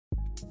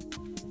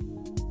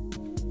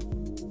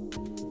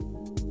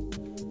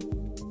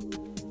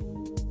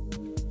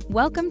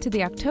Welcome to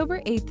the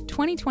October 8th,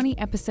 2020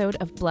 episode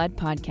of Blood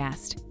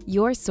Podcast,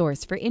 your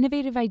source for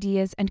innovative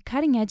ideas and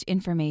cutting-edge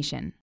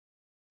information.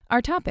 Our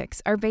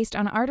topics are based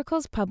on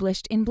articles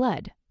published in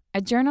Blood,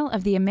 a journal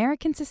of the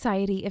American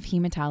Society of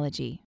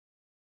Hematology.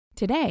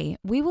 Today,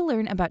 we will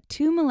learn about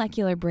two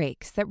molecular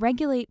breaks that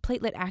regulate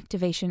platelet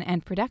activation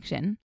and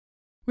production,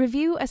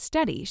 review a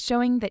study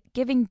showing that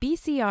giving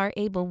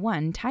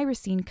BCR-ABL1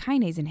 tyrosine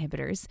kinase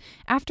inhibitors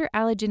after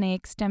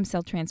allogeneic stem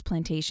cell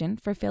transplantation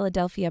for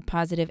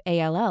Philadelphia-positive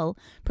ALL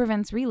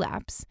prevents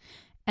relapse,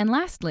 and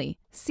lastly,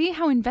 see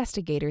how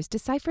investigators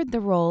deciphered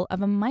the role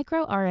of a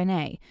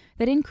microRNA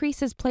that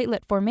increases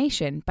platelet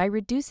formation by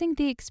reducing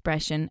the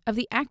expression of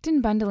the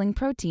actin-bundling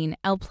protein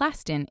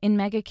L-plastin in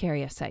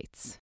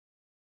megakaryocytes.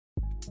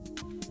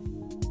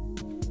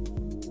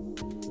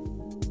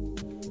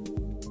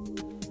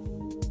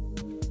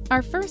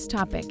 Our first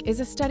topic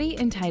is a study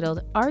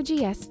entitled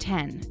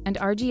RGS-10 and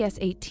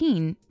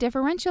RGS-18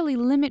 differentially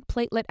limit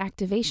platelet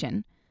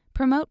activation,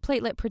 promote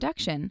platelet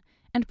production,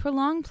 and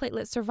prolong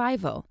platelet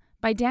survival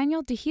by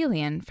Daniel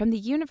Dehelian from the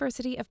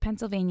University of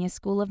Pennsylvania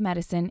School of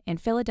Medicine in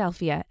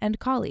Philadelphia and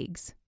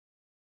colleagues.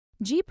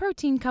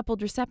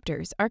 G-protein-coupled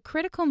receptors are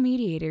critical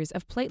mediators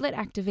of platelet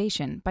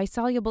activation by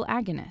soluble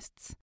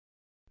agonists.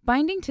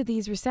 Binding to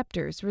these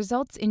receptors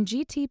results in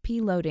GTP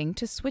loading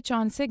to switch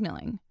on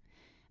signaling.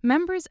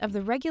 Members of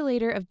the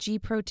regulator of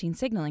G-protein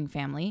signaling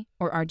family,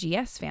 or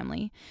RGS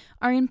family,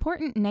 are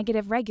important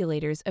negative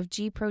regulators of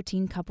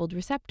G-protein-coupled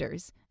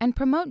receptors and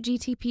promote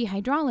GTP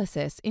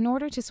hydrolysis in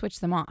order to switch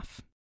them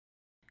off.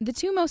 The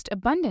two most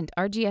abundant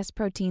RGS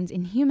proteins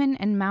in human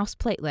and mouse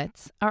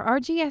platelets are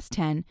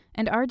RGS-10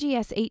 and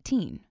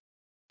RGS-18.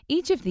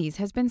 Each of these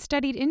has been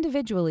studied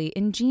individually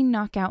in gene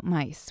knockout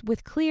mice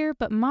with clear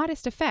but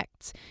modest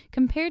effects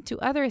compared to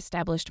other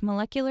established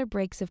molecular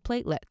breaks of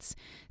platelets,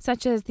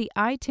 such as the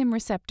ITIM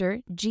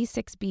receptor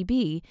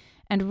G6BB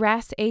and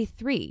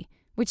RAS-A3,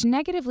 which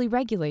negatively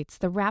regulates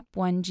the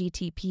RAP1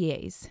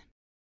 GTPase.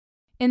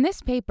 In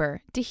this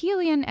paper,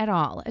 Dehelian et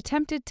al.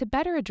 Attempted to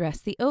better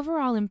address the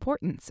overall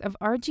importance of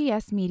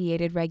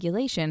RGS-mediated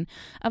regulation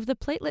of the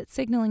platelet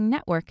signaling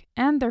network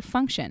and their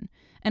function,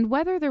 and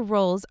whether their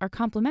roles are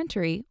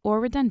complementary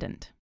or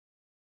redundant.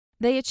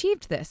 They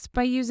achieved this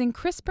by using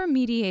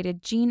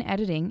CRISPR-mediated gene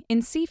editing in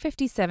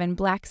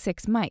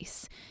C57BL6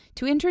 mice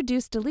to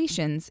introduce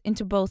deletions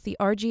into both the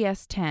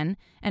RGS-10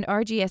 and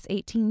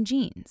RGS-18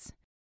 genes.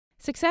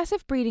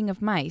 Successive breeding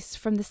of mice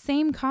from the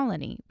same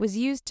colony was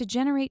used to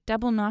generate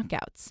double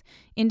knockouts,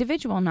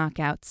 individual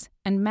knockouts,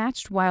 and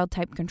matched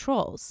wild-type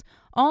controls,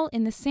 all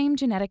in the same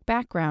genetic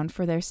background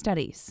for their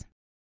studies.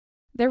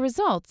 Their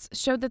results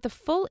showed that the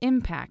full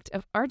impact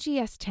of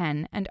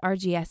RGS-10 and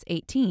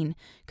RGS-18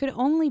 could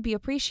only be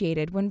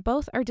appreciated when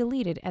both are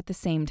deleted at the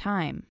same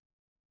time.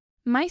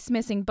 Mice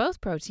missing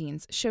both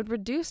proteins showed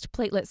reduced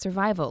platelet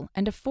survival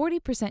and a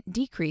 40%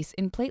 decrease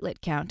in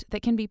platelet count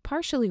that can be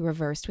partially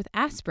reversed with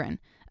aspirin,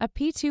 a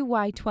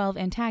P2Y12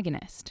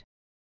 antagonist.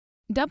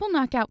 Double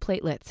knockout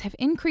platelets have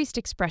increased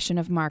expression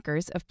of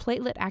markers of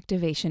platelet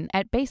activation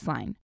at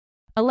baseline,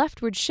 a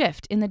leftward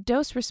shift in the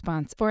dose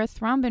response for a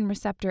thrombin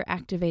receptor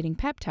activating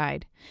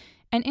peptide,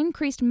 and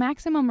increased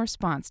maximum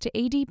response to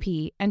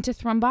ADP and to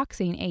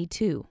thromboxane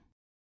A2.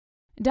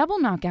 Double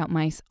knockout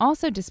mice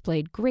also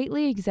displayed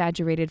greatly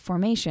exaggerated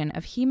formation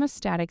of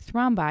hemostatic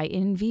thrombi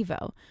in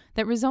vivo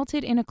that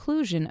resulted in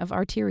occlusion of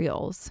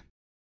arterioles.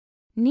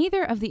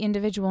 Neither of the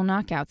individual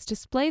knockouts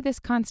display this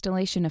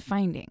constellation of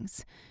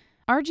findings.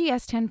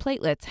 RGS-10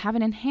 platelets have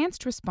an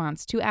enhanced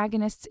response to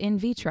agonists in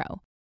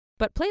vitro,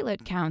 but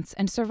platelet counts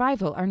and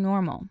survival are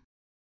normal.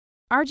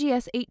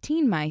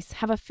 RGS-18 mice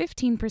have a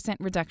 15%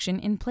 reduction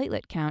in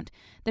platelet count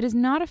that is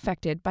not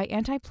affected by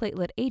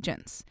antiplatelet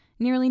agents,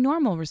 nearly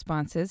normal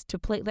responses to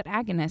platelet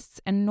agonists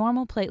and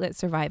normal platelet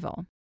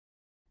survival.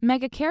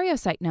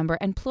 Megakaryocyte number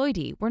and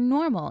ploidy were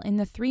normal in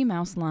the 3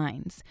 mouse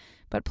lines,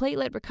 but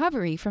platelet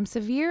recovery from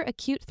severe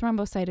acute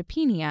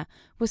thrombocytopenia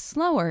was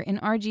slower in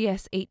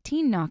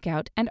RGS-18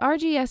 knockout and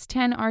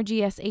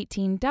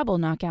RGS-10-RGS-18 double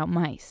knockout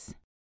mice.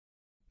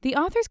 The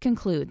authors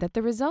conclude that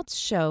the results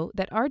show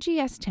that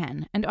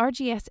RGS-10 and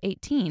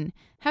RGS-18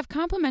 have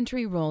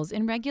complementary roles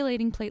in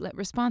regulating platelet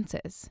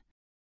responses.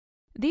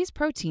 These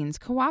proteins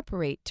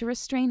cooperate to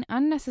restrain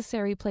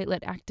unnecessary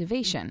platelet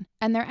activation,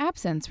 and their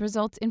absence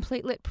results in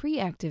platelet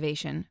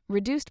pre-activation,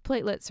 reduced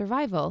platelet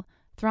survival,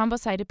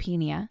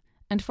 thrombocytopenia,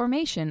 and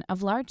formation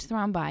of large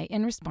thrombi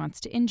in response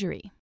to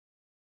injury.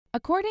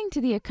 According to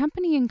the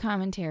accompanying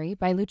commentary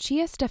by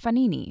Lucia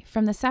Stefanini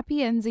from the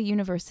Sapienza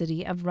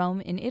University of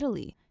Rome in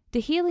Italy,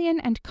 Dehelian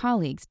and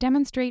colleagues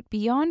demonstrate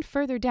beyond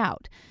further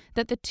doubt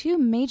that the two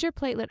major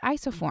platelet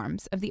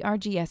isoforms of the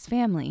RGS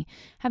family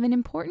have an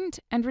important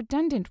and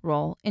redundant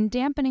role in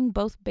dampening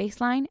both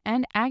baseline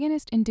and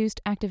agonist-induced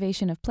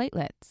activation of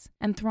platelets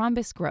and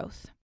thrombus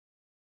growth.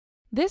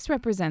 This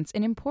represents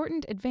an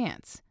important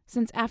advance,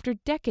 since after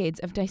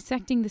decades of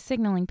dissecting the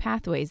signaling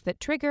pathways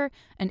that trigger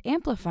and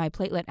amplify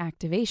platelet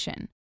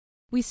activation,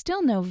 we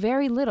still know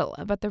very little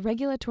about the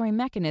regulatory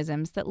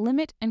mechanisms that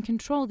limit and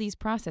control these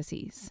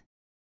processes.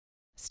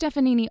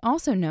 Stefanini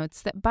also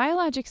notes that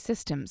biologic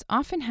systems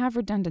often have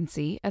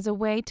redundancy as a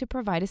way to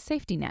provide a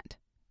safety net.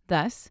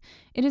 Thus,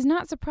 it is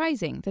not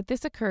surprising that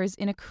this occurs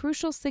in a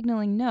crucial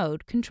signaling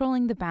node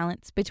controlling the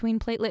balance between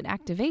platelet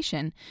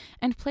activation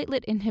and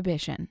platelet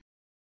inhibition.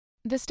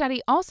 The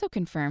study also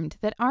confirmed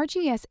that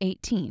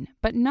RGS-18,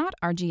 but not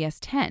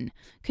RGS-10,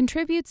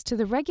 contributes to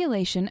the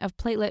regulation of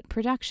platelet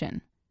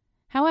production.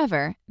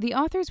 However, the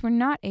authors were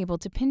not able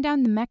to pin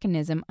down the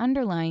mechanism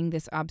underlying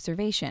this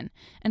observation,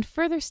 and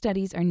further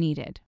studies are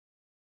needed.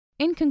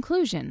 In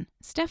conclusion,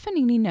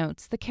 Stefanini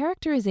notes the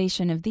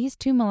characterization of these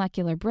two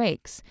molecular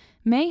breaks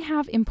may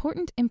have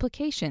important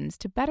implications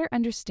to better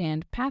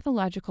understand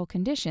pathological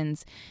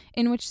conditions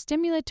in which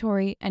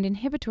stimulatory and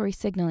inhibitory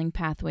signaling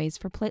pathways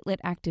for platelet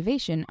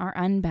activation are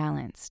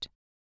unbalanced.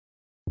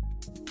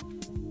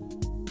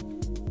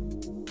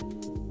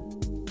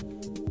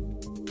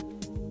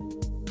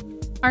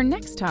 Our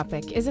next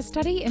topic is a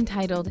study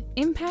entitled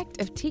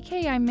Impact of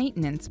TKI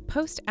Maintenance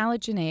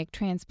Post-Allogeneic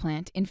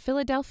Transplant in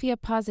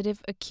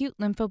Philadelphia-Positive Acute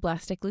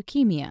Lymphoblastic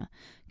Leukemia,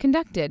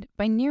 conducted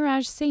by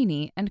Neeraj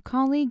Saini and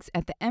colleagues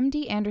at the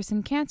MD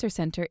Anderson Cancer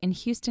Center in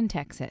Houston,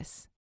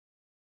 Texas.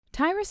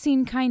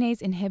 Tyrosine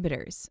kinase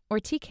inhibitors, or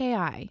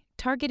TKI,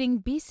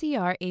 targeting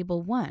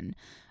BCR-ABL1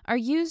 are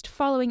used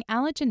following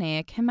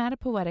allogeneic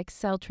hematopoietic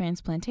cell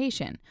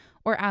transplantation,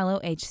 or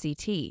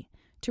allo-HCT,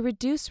 to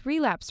reduce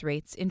relapse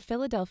rates in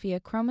Philadelphia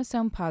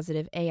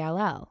chromosome-positive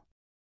ALL.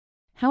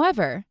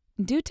 However,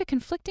 due to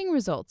conflicting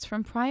results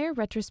from prior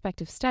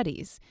retrospective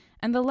studies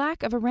and the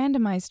lack of a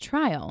randomized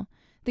trial,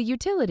 the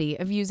utility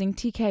of using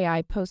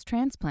TKI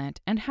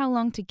post-transplant and how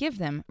long to give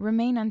them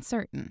remain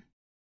uncertain.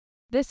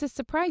 This is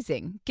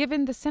surprising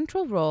given the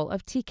central role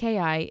of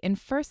TKI in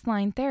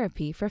first-line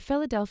therapy for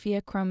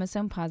Philadelphia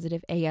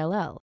chromosome-positive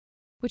ALL,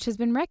 which has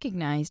been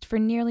recognized for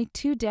nearly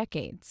 2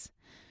 decades.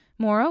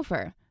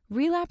 Moreover,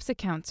 relapse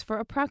accounts for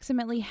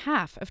approximately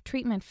half of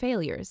treatment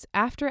failures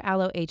after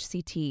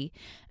allo-HCT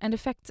and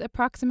affects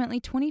approximately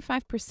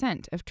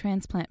 25% of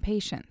transplant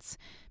patients,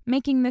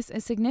 making this a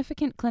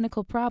significant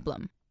clinical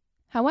problem.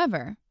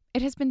 However,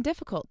 it has been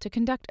difficult to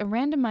conduct a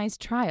randomized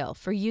trial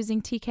for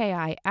using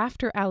TKI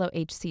after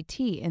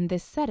allo-HCT in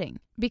this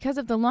setting because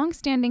of the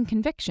long-standing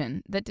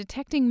conviction that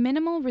detecting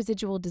minimal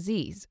residual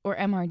disease, or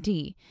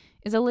MRD,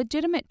 is a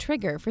legitimate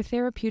trigger for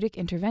therapeutic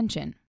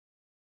intervention.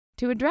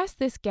 To address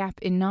this gap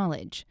in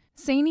knowledge,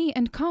 Saini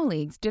and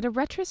colleagues did a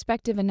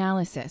retrospective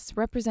analysis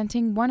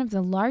representing one of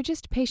the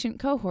largest patient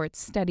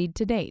cohorts studied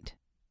to date.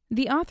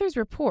 The authors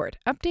report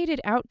updated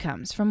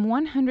outcomes from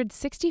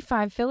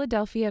 165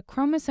 Philadelphia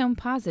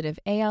chromosome-positive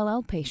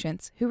ALL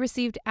patients who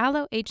received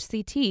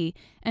allo-HCT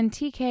and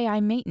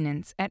TKI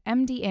maintenance at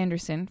MD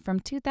Anderson from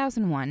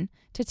 2001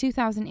 to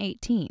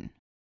 2018.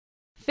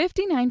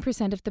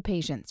 59% of the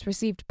patients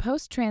received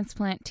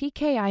post-transplant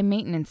TKI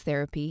maintenance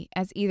therapy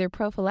as either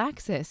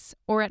prophylaxis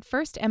or at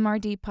first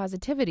MRD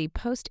positivity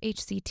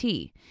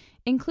post-HCT,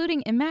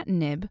 including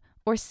imatinib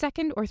or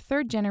second or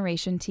third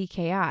generation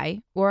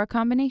TKI or a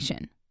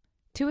combination.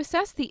 To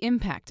assess the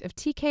impact of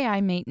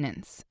TKI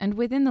maintenance and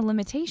within the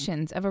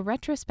limitations of a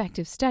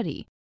retrospective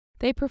study,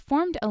 they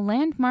performed a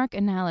landmark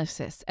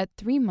analysis at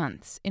 3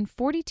 months in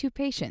 42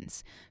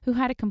 patients who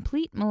had a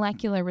complete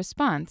molecular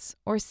response,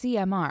 or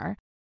CMR,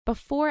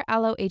 before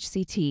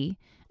allo-HCT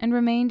and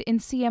remained in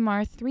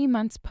CMR 3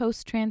 months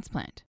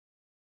post-transplant.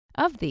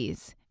 Of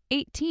these,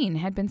 18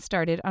 had been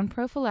started on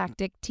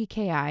prophylactic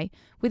TKI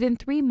within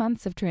 3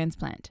 months of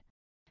transplant.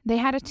 They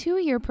had a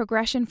 2-year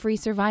progression-free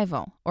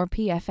survival, or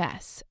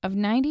PFS, of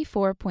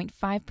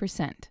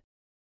 94.5%.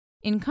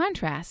 In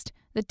contrast,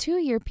 the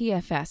 2-year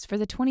PFS for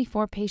the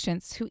 24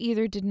 patients who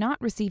either did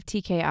not receive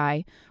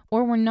TKI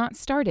or were not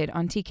started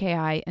on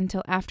TKI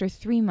until after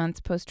 3 months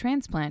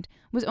post-transplant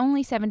was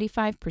only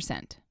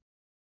 75%.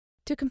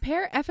 To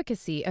compare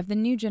efficacy of the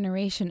new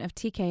generation of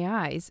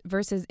TKIs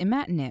versus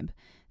imatinib,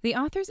 the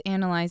authors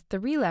analyzed the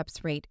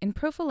relapse rate in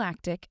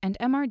prophylactic and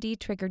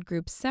MRD-triggered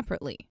groups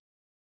separately.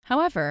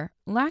 However,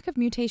 lack of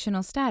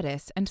mutational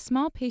status and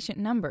small patient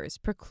numbers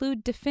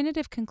preclude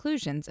definitive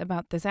conclusions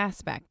about this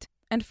aspect,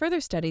 and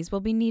further studies will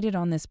be needed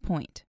on this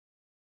point.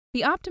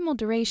 The optimal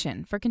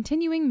duration for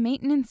continuing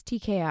maintenance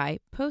TKI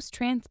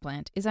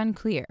post-transplant is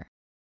unclear.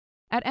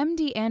 At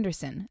MD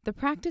Anderson, the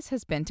practice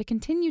has been to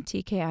continue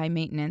TKI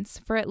maintenance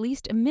for at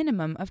least a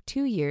minimum of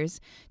 2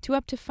 years to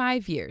up to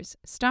 5 years,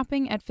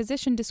 stopping at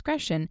physician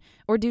discretion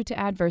or due to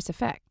adverse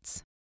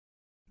effects.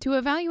 To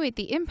evaluate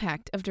the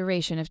impact of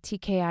duration of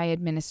TKI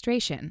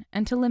administration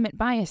and to limit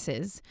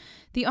biases,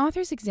 the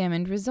authors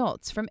examined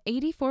results from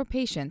 84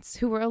 patients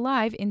who were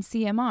alive in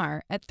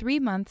CMR at 3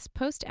 months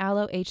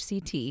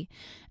post-allo-HCT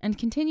and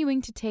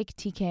continuing to take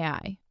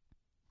TKI.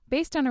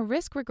 Based on a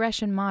risk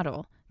regression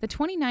model, the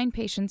 29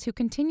 patients who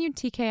continued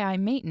TKI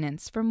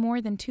maintenance for more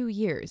than 2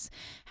 years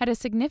had a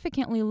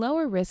significantly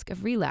lower risk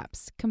of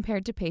relapse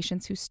compared to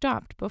patients who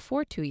stopped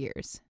before 2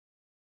 years.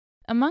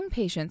 Among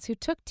patients who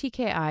took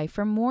TKI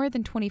for more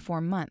than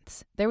 24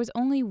 months, there was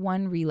only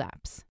 1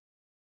 relapse.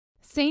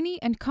 Saini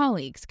and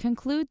colleagues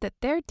conclude that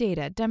their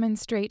data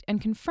demonstrate and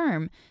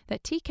confirm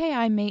that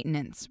TKI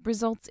maintenance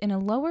results in a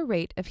lower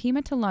rate of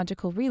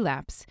hematological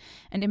relapse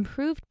and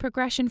improved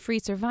progression-free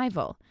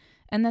survival,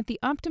 and that the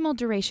optimal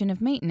duration of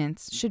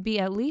maintenance should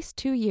be at least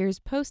 2 years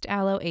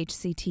post-allo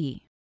HCT.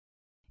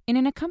 In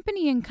an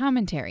accompanying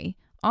commentary,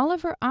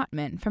 Oliver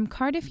Ottman from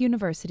Cardiff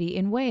University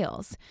in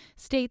Wales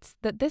states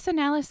that this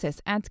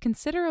analysis adds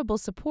considerable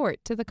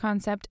support to the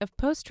concept of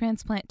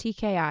post-transplant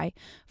TKI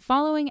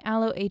following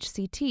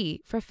allo-HCT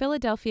for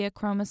Philadelphia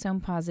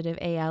chromosome-positive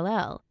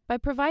ALL by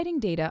providing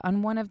data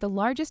on one of the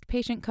largest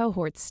patient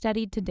cohorts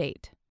studied to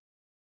date.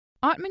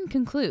 Ottman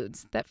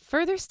concludes that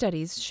further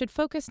studies should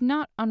focus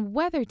not on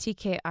whether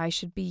TKI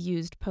should be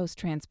used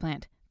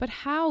post-transplant, but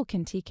how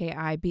can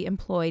TKI be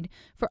employed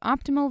for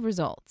optimal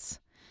results.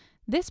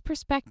 This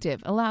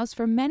perspective allows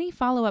for many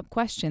follow-up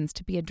questions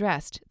to be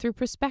addressed through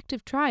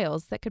prospective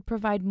trials that could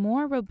provide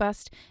more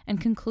robust and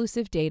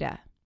conclusive data.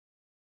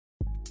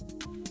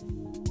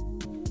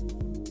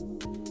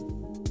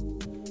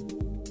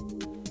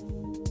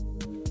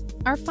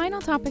 Our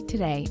final topic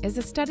today is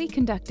a study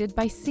conducted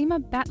by Seema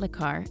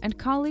Batlikar and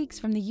colleagues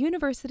from the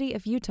University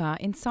of Utah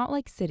in Salt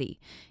Lake City,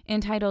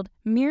 entitled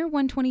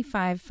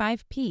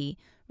miR-125-5P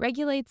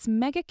regulates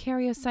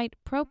megakaryocyte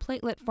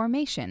proplatelet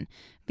formation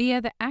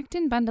via the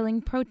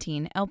actin-bundling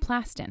protein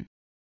L-plastin.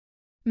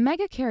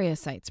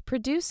 Megakaryocytes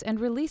produce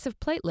and release of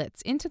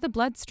platelets into the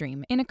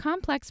bloodstream in a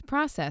complex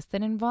process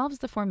that involves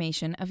the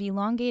formation of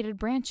elongated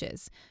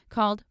branches,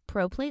 called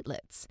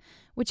proplatelets,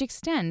 which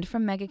extend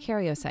from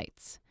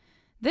megakaryocytes.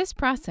 This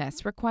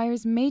process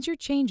requires major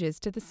changes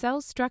to the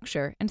cell's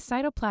structure and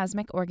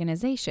cytoplasmic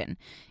organization,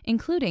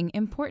 including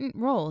important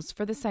roles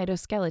for the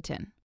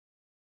cytoskeleton.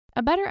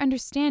 A better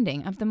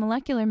understanding of the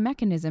molecular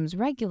mechanisms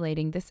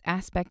regulating this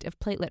aspect of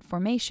platelet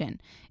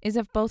formation is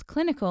of both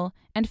clinical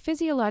and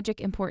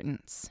physiologic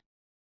importance.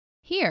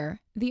 Here,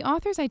 the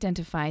authors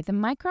identify the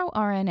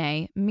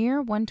microRNA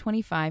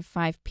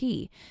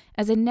miR-125-5P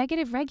as a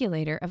negative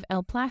regulator of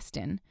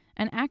L-plastin,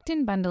 an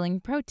actin-bundling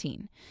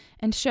protein,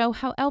 and show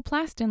how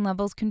L-plastin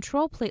levels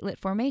control platelet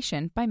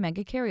formation by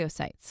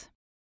megakaryocytes.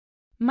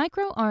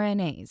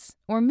 MicroRNAs,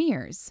 or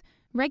miRs,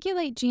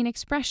 regulate gene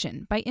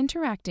expression by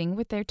interacting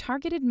with their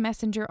targeted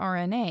messenger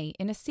RNA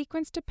in a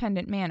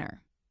sequence-dependent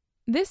manner.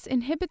 This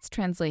inhibits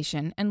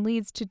translation and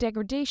leads to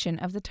degradation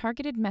of the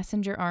targeted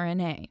messenger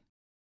RNA.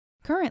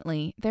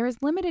 Currently, there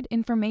is limited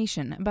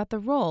information about the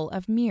role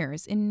of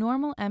miRs in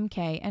normal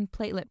MK and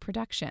platelet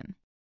production.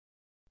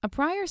 A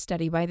prior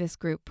study by this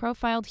group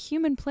profiled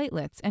human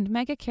platelets and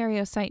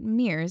megakaryocyte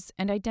miRs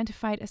and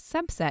identified a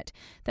subset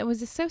that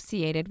was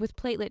associated with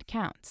platelet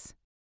counts.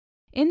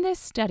 In this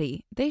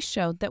study, they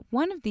showed that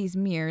one of these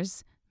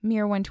miRs,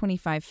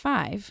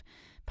 miR-125-5,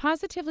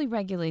 positively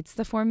regulates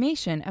the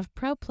formation of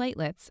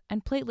proplatelets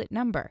and platelet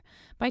number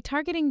by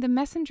targeting the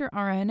messenger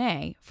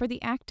RNA for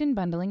the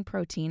actin-bundling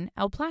protein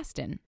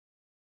L-plastin.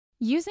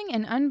 Using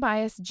an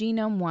unbiased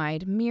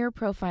genome-wide miR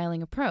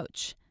profiling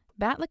approach,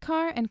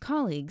 Batlikar and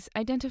colleagues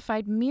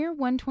identified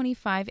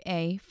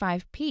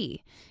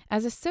miR-125A-5P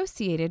as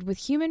associated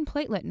with human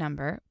platelet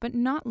number but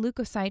not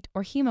leukocyte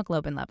or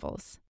hemoglobin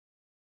levels.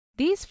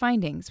 These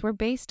findings were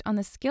based on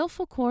the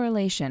skillful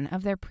correlation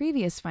of their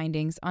previous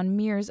findings on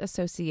miRs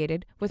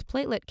associated with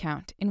platelet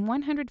count in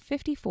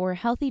 154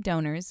 healthy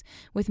donors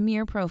with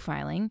miR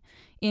profiling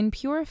in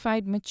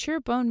purified mature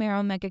bone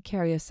marrow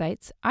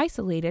megakaryocytes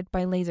isolated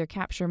by laser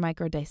capture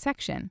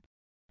microdissection,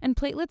 and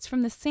platelets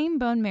from the same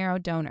bone marrow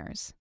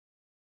donors.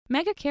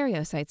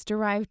 Megakaryocytes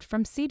derived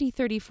from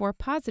CD34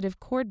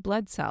 positive cord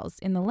blood cells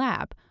in the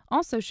lab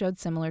also showed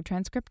similar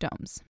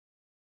transcriptomes.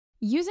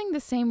 Using the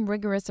same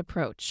rigorous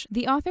approach,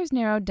 the authors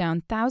narrowed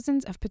down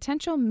thousands of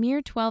potential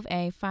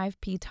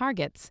miR-12A-5P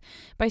targets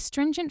by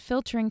stringent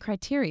filtering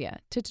criteria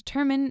to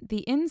determine the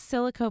in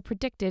silico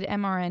predicted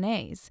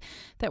mRNAs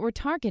that were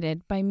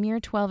targeted by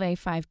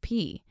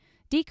miR-12A-5P,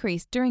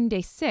 decreased during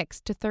day 6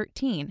 to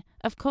 13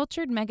 of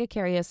cultured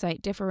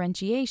megakaryocyte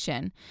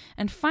differentiation,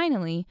 and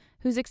finally,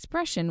 whose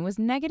expression was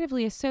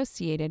negatively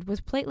associated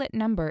with platelet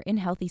number in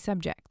healthy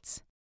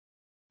subjects.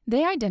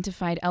 They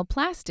identified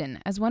L-plastin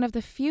as one of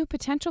the few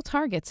potential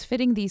targets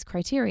fitting these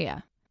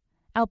criteria.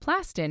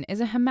 L-plastin is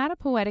a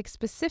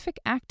hematopoietic-specific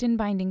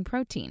actin-binding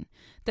protein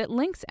that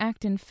links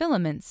actin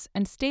filaments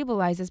and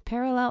stabilizes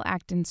parallel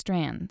actin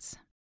strands.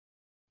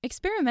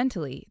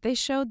 Experimentally, they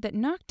showed that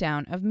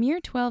knockdown of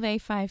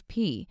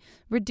miR-12A-5P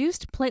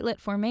reduced platelet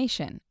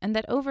formation and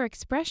that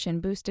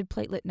overexpression boosted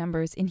platelet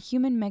numbers in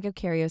human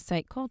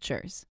megakaryocyte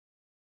cultures.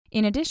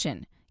 In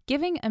addition,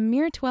 giving a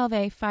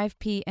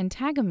miR-12A-5P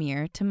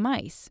integument to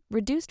mice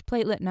reduced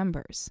platelet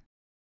numbers.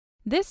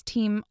 This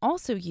team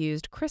also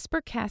used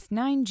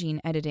CRISPR-Cas9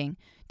 gene editing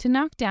to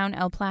knock down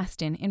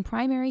L-plastin in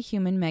primary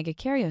human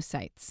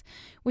megakaryocytes,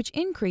 which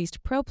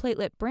increased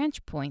proplatelet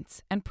branch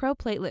points and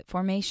proplatelet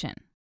formation.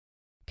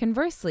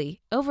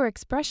 Conversely,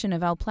 overexpression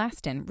of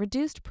L-plastin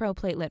reduced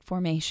proplatelet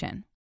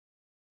formation.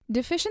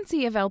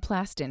 Deficiency of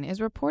L-plastin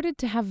is reported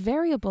to have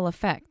variable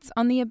effects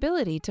on the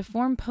ability to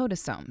form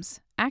podosomes,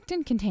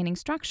 actin-containing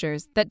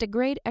structures that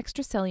degrade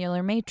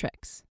extracellular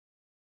matrix.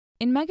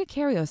 In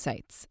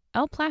megakaryocytes,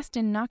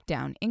 L-plastin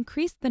knockdown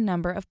increased the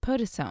number of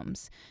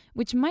podosomes,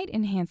 which might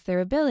enhance their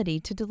ability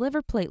to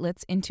deliver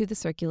platelets into the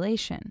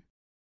circulation.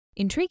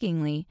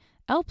 Intriguingly,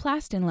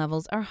 L-plastin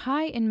levels are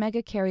high in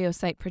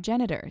megakaryocyte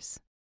progenitors.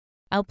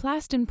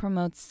 L-plastin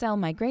promotes cell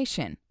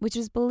migration, which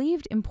is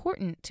believed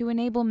important to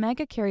enable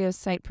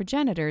megakaryocyte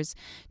progenitors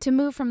to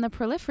move from the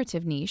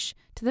proliferative niche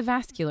to the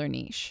vascular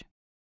niche.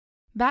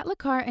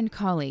 Batlikar and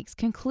colleagues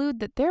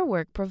conclude that their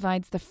work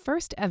provides the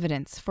first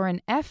evidence for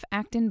an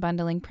F-actin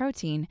bundling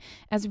protein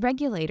as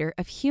regulator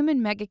of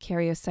human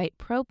megakaryocyte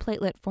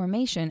proplatelet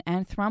formation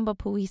and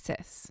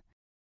thrombopoiesis.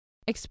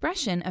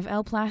 Expression of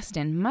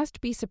L-plastin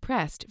must be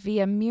suppressed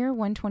via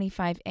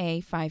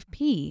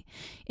miR-125A5P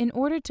in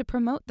order to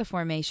promote the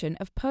formation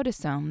of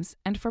podosomes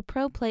and for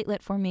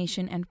proplatelet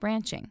formation and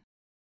branching.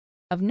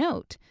 Of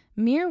note,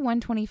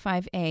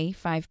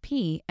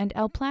 miR-125A5P and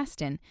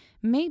L-plastin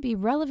may be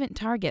relevant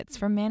targets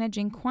for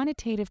managing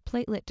quantitative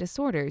platelet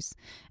disorders,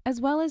 as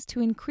well as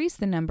to increase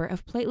the number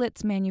of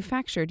platelets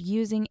manufactured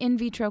using in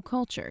vitro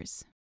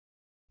cultures.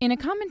 In a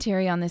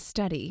commentary on this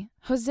study,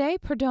 Jose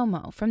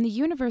Perdomo from the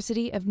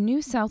University of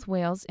New South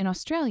Wales in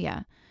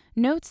Australia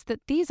notes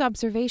that these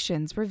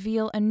observations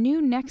reveal a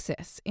new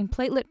nexus in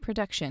platelet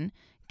production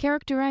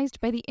characterized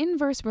by the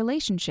inverse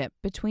relationship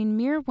between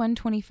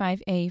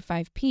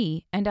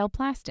miR-125A5P and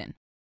L-plastin.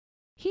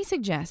 He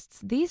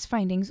suggests these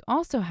findings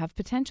also have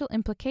potential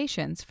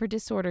implications for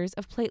disorders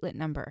of platelet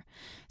number,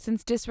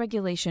 since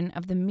dysregulation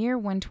of the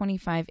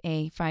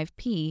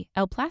miR-125A5P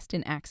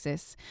L-plastin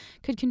axis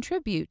could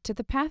contribute to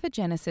the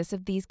pathogenesis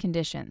of these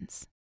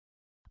conditions.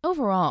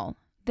 Overall,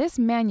 this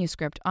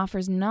manuscript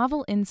offers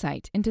novel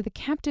insight into the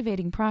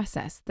captivating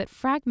process that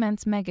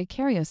fragments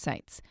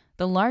megakaryocytes,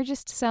 the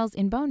largest cells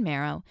in bone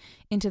marrow,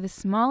 into the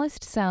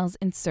smallest cells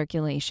in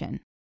circulation.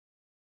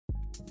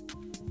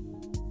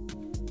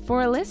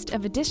 For a list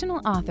of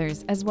additional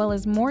authors, as well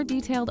as more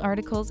detailed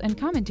articles and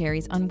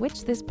commentaries on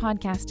which this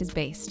podcast is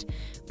based,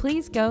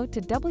 please go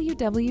to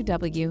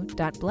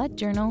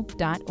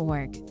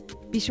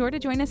www.bloodjournal.org. Be sure to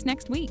join us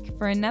next week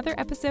for another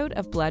episode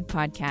of Blood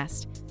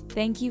Podcast.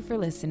 Thank you for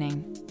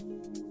listening.